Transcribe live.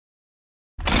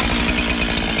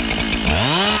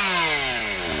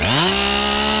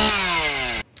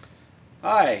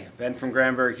Hi, Ben from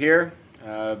Granberg here.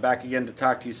 Back again to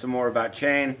talk to you some more about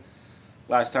chain.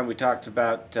 Last time we talked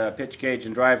about pitch gauge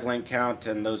and drive link count,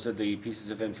 and those are the pieces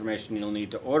of information you'll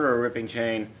need to order a ripping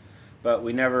chain, but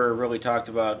we never really talked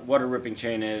about what a ripping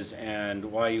chain is and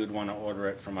why you would want to order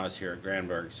it from us here at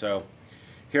Granberg. So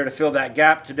here to fill that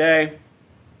gap today.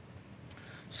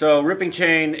 So ripping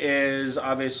chain is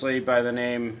obviously by the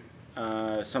name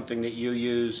something that you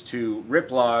use to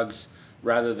rip logs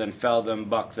rather than fell them,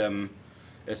 buck them,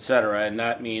 etc. And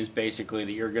that means basically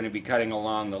that you're going to be cutting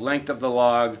along the length of the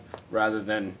log rather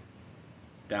than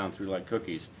down through like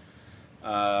cookies.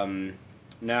 Now,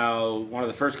 one of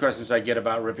the first questions I get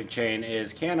about ripping chain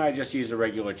is, can I just use a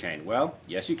regular chain? Well,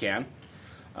 yes you can.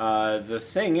 The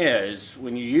thing is,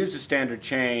 when you use a standard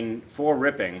chain for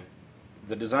ripping,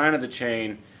 the design of the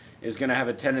chain is going to have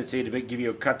a tendency to give you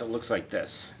a cut that looks like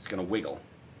this. It's going to wiggle.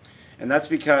 And that's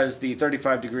because the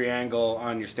 35-degree angle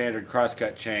on your standard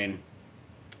crosscut chain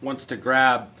wants to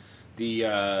grab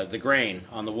the grain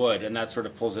on the wood, and that sort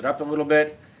of pulls it up a little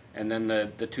bit, and then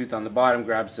the tooth on the bottom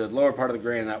grabs the lower part of the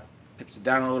grain, and that pips it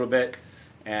down a little bit.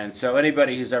 And so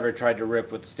anybody who's ever tried to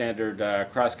rip with the standard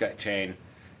crosscut chain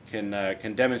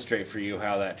can demonstrate for you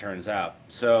how that turns out.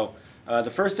 So the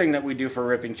first thing that we do for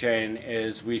ripping chain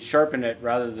is we sharpen it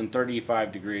rather than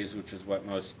 35 degrees, which is what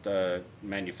most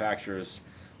manufacturers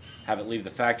have it leave the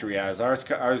factory as.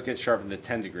 Ours gets sharpened to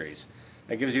 10 degrees.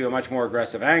 That gives you a much more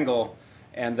aggressive angle,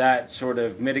 and that sort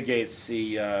of mitigates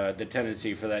the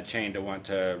tendency for that chain to want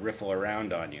to riffle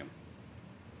around on you.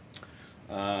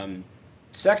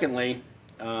 Secondly,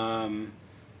 why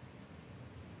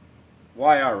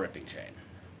our ripping chain?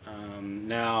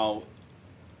 Now,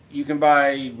 you can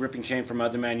buy ripping chain from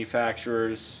other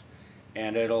manufacturers,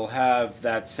 and it'll have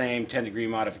that same 10-degree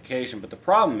modification, but the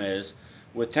problem is,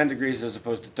 with 10 degrees as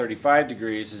opposed to 35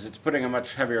 degrees, is it's putting a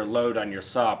much heavier load on your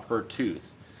saw per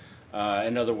tooth.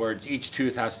 In other words, each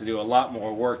tooth has to do a lot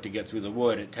more work to get through the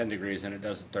wood at 10 degrees than it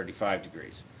does at 35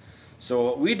 degrees. So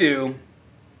what we do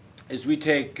is we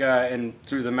take, and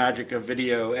through the magic of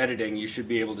video editing, you should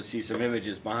be able to see some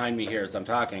images behind me here as I'm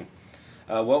talking.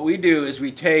 What we do is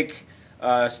we take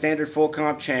standard full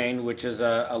comp chain, which is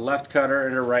a left cutter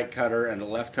and a right cutter and a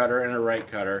left cutter and a right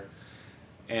cutter,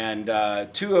 and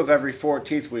 2 of every 4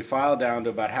 teeth we file down to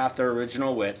about half their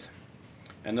original width,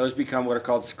 and those become what are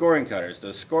called scoring cutters.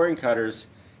 Those scoring cutters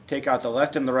take out the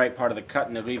left and the right part of the cut,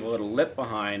 and they leave a little lip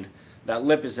behind. That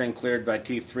lip is then cleared by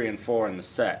teeth 3 and 4 in the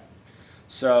set.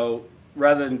 So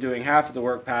rather than doing half of the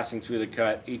work passing through the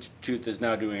cut, each tooth is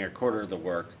now doing a quarter of the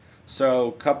work.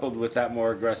 So coupled with that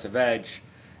more aggressive edge,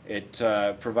 it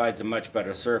provides a much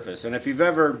better surface. And if you've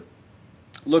ever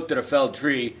looked at a felled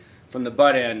tree from the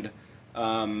butt end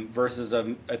versus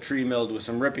a tree milled with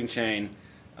some ripping chain,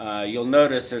 you'll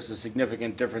notice there's a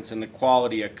significant difference in the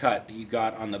quality of cut that you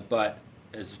got on the butt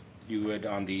as you would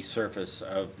on the surface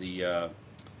of the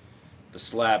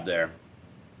slab there.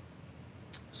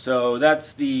 So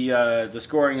that's the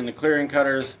scoring and the clearing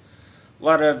cutters. A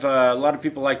lot of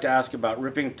people like to ask about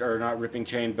ripping, or not ripping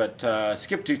chain, but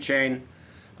skip tooth chain.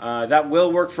 That will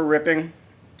work for ripping.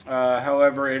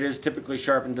 However, it is typically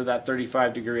sharpened to that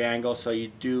 35-degree angle, so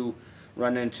you do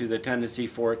run into the tendency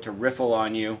for it to riffle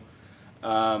on you.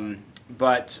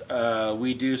 But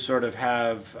we do sort of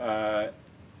have, at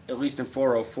least in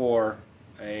 404,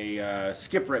 a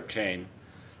skip rip chain,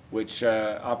 which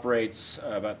operates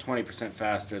about 20%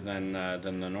 faster than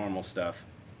the normal stuff.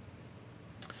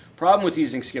 Problem with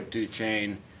using skip tooth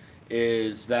chain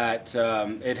is that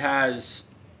it has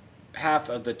half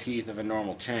of the teeth of a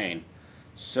normal chain.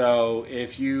 So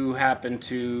if you happen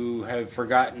to have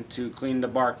forgotten to clean the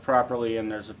bark properly and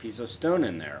there's a piece of stone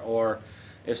in there, or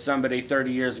if somebody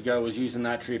 30 years ago was using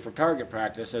that tree for target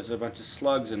practice, there's a bunch of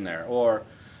slugs in there, or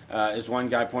as one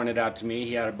guy pointed out to me,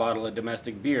 he had a bottle of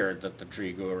domestic beer that the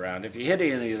tree grew around. If you hit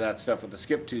any of that stuff with a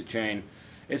skip tooth chain,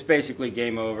 it's basically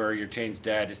game over, your chain's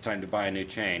dead, it's time to buy a new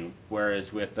chain.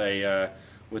 Whereas with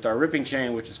our ripping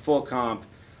chain, which is full comp,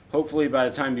 hopefully by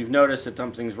the time you've noticed that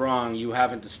something's wrong, you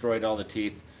haven't destroyed all the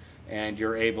teeth and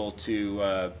you're able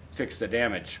to fix the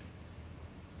damage.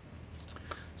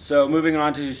 So moving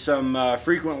on to some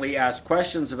frequently asked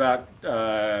questions about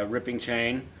ripping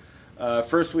chain.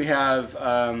 First we have,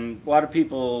 a lot of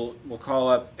people will call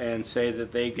up and say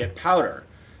that they get powder,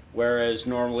 whereas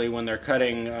normally when they're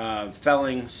cutting,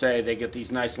 felling, say, they get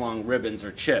these nice long ribbons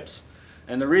or chips.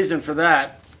 And the reason for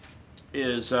that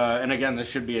is, and again this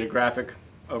should be a graphic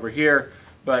over here,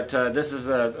 but this is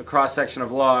a cross-section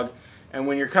of log, and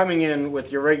when you're coming in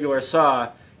with your regular saw,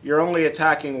 you're only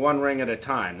attacking one ring at a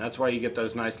time. That's why you get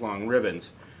those nice long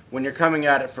ribbons. when you're coming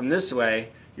at it from this way,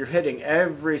 you're hitting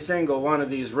every single one of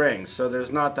these rings, so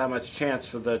there's not that much chance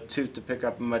for the tooth to pick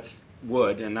up much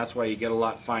wood, and that's why you get a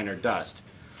lot finer dust.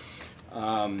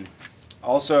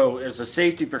 Also, as a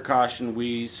safety precaution,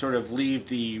 we sort of leave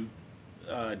the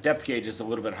depth gauges a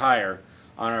little bit higher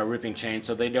on our ripping chain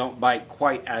so they don't bite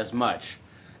quite as much,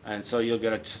 and so you'll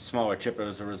get a smaller chip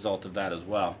as a result of that as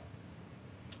well.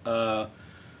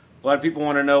 A lot of people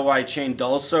want to know why chain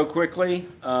dulls so quickly.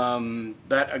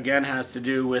 That again has to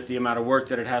do with the amount of work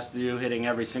that it has to do hitting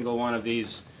every single one of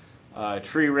these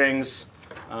tree rings.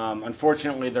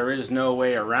 Unfortunately, there is no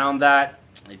way around that.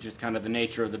 It's just kind of the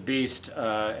nature of the beast,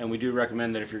 and we do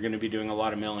recommend that if you're going to be doing a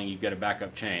lot of milling, you get a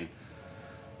backup chain.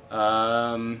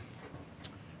 How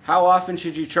often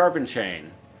should you sharpen chain?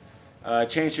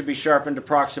 Chain should be sharpened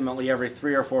approximately every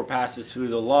 3 or 4 passes through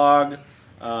the log.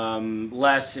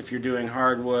 Less if you're doing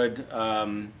hardwood,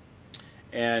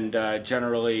 and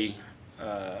generally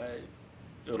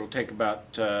it'll take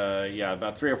about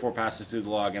about 3 or 4 passes through the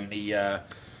log, and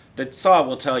the saw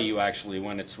will tell you actually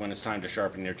when it's time to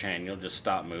sharpen your chain. You'll just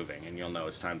stop moving and you'll know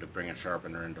it's time to bring a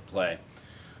sharpener into play.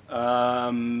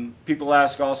 People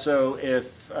ask also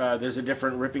if there's a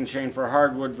different ripping chain for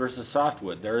hardwood versus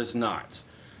softwood. There is not.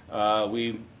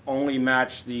 We only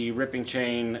match the ripping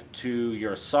chain to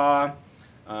your saw.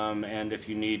 And if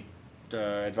you need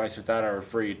advice with that, I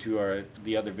refer you to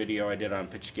the other video I did on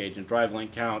pitch gauge and drive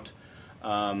link count.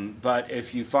 But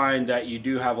if you find that you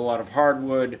do have a lot of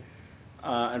hardwood,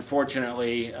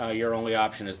 unfortunately, your only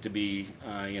option is to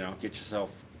get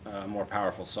yourself a more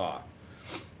powerful saw.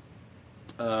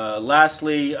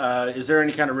 Lastly, is there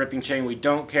any kind of ripping chain we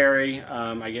don't carry?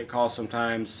 I get calls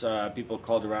sometimes. People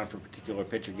called around for a particular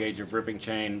pitch or gauge of ripping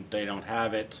chain. They don't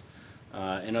have it.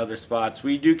 In other spots.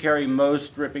 We do carry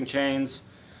most ripping chains.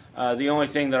 The only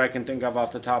thing that I can think of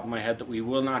off the top of my head that we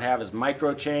will not have is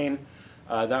micro chain.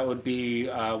 That would be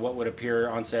what would appear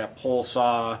on, say, a pole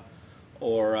saw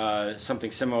or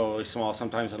something similarly small,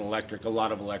 sometimes an electric. A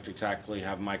lot of electrics actually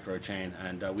have micro chain,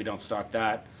 and we don't stock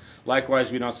that.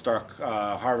 Likewise, we don't stock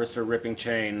harvester ripping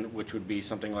chain, which would be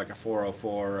something like a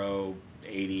 404 or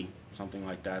 080, something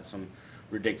like that, some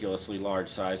ridiculously large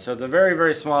size. So the very,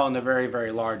 very small and the very,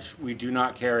 very large we do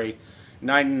not carry.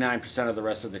 99% of the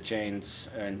rest of the chains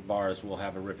and bars will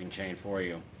have a ripping chain for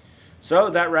you. So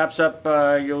that wraps up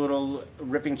your little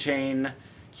ripping chain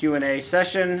Q&A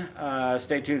session.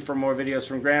 Stay tuned for more videos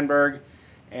from Granberg,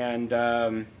 and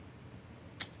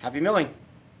happy milling.